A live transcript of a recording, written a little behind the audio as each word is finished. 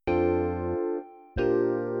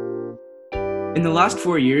In the last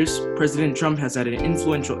 4 years, President Trump has had an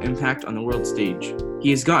influential impact on the world stage. He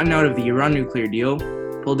has gotten out of the Iran nuclear deal,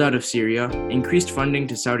 pulled out of Syria, increased funding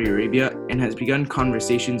to Saudi Arabia, and has begun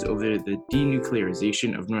conversations over the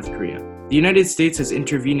denuclearization of North Korea. The United States has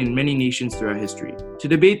intervened in many nations throughout history. To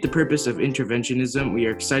debate the purpose of interventionism, we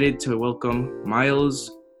are excited to welcome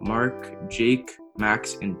Miles, Mark, Jake,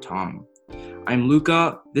 Max, and Tom. I'm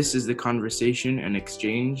Luca. This is the conversation and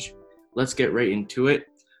exchange. Let's get right into it.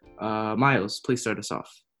 Miles, please start us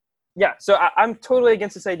off. Yeah, so I'm totally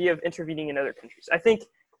against this idea of intervening in other countries. I think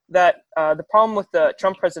that the problem with the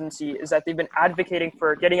Trump presidency is that they've been advocating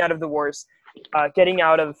for getting out of the wars, getting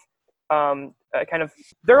out of kind of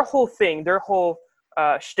their whole thing, their whole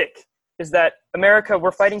shtick is that America,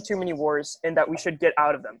 we're fighting too many wars and that we should get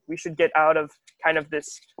out of them. We should get out of kind of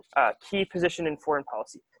this key position in foreign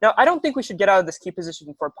policy. Now, I don't think we should get out of this key position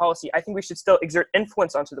in foreign policy. I think we should still exert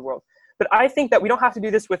influence onto the world. But I think that we don't have to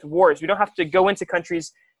do this with wars. We don't have to go into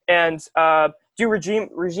countries and do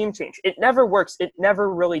regime change. It never works. It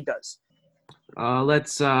never really does.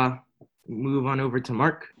 Let's move on over to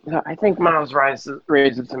Mark. I think Miles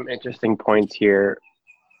raises some interesting points here,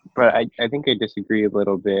 but I think I disagree a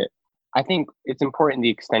little bit. I think it's important the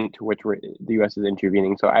extent to which the U.S. is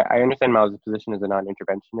intervening. So I understand Miles' position as a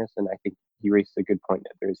non-interventionist, and I think he raised a good point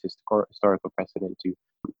that there's historical precedent to.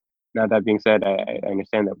 Now, that being said, I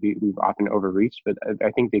understand that we've often overreached, but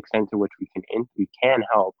I think the extent to which we can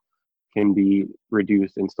help can be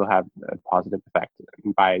reduced and still have a positive effect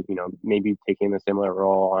by, maybe taking a similar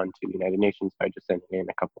role onto the United Nations by just sending in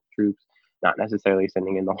a couple of troops, not necessarily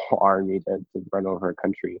sending in the whole army to run over a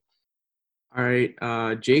country. All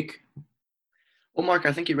right, Jake. Well, Mark,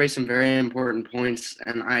 I think you raised some very important points,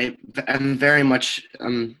 and I am very much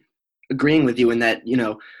agreeing with you in that,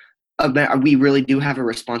 we really do have a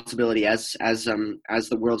responsibility as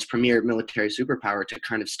the world's premier military superpower to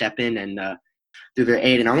kind of step in and through their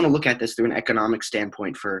aid. And I want to look at this through an economic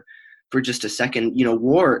standpoint for just a second.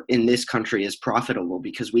 War in this country is profitable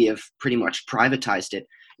because we have pretty much privatized it,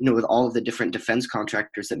 with all of the different defense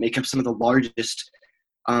contractors that make up some of the largest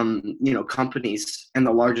companies and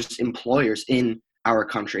the largest employers in our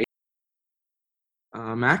country.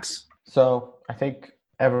 Max? So I think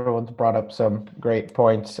everyone's brought up some great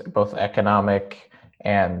points, both economic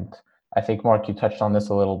and I think, Mark, you touched on this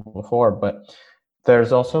a little before, but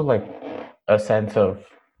there's also like a sense of,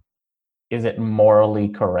 is it morally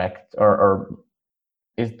correct or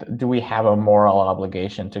do we have a moral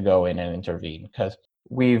obligation to go in and intervene? Because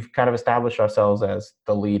we've kind of established ourselves as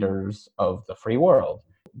the leaders of the free world.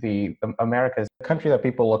 America is a country that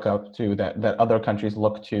people look up to, that other countries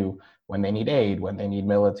look to when they need aid, when they need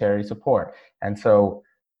military support. And so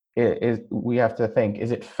we have to think,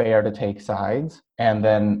 is it fair to take sides? And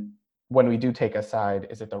then when we do take a side,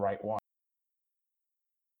 is it the right one?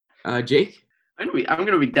 Jake? I'm going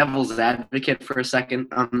to be devil's advocate for a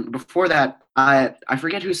second. Before that, I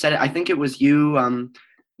forget who said it. I think it was you,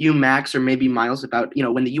 Max, or maybe Miles, about,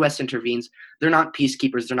 when the U.S. intervenes, they're not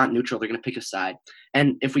peacekeepers, they're not neutral, they're going to pick a side.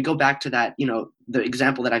 And if we go back to that, the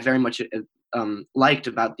example that I very much liked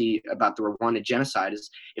about the Rwandan genocide is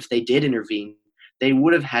if they did intervene, they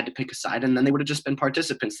would have had to pick a side, and then they would have just been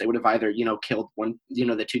participants. They would have either, killed one, the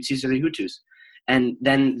Tutsis or the Hutus. And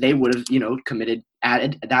then they would have,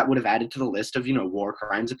 that would have added to the list of, war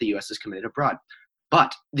crimes that the U.S. has committed abroad.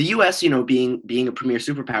 But the U.S., being a premier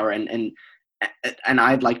superpower and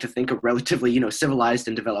I'd like to think a relatively, civilized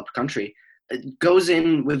and developed country, goes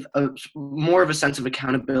in with more of a sense of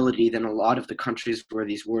accountability than a lot of the countries where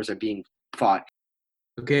these wars are being fought.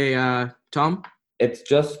 Okay, Tom? It's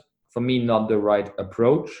just, for me, not the right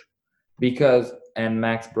approach because, and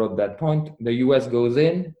Max brought that point, the US goes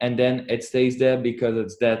in and then it stays there because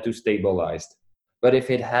it's there to stabilize. But if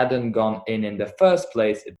it hadn't gone in the first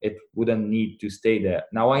place, it wouldn't need to stay there.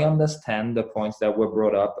 Now, I understand the points that were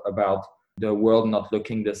brought up about the world not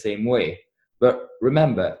looking the same way. But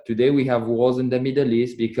remember, today we have wars in the Middle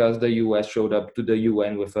East because the US showed up to the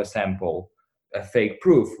UN with a sample, a fake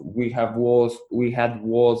proof. We had wars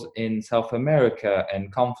in South America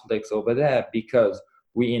and conflicts over there because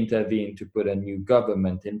we intervened to put a new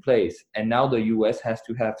government in place. And now the US has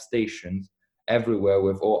to have stations everywhere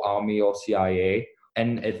with or army or CIA.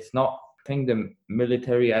 And it's not, I think the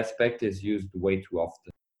military aspect is used way too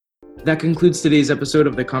often. That concludes today's episode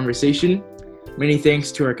of The Conversation. Many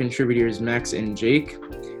thanks to our contributors, Max and Jake.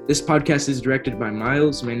 This podcast is directed by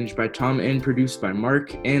Miles, managed by Tom, and produced by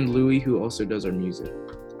Mark and Louie, who also does our music.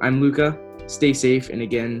 I'm Luca. Stay safe, and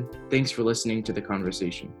again, thanks for listening to The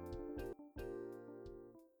Conversation.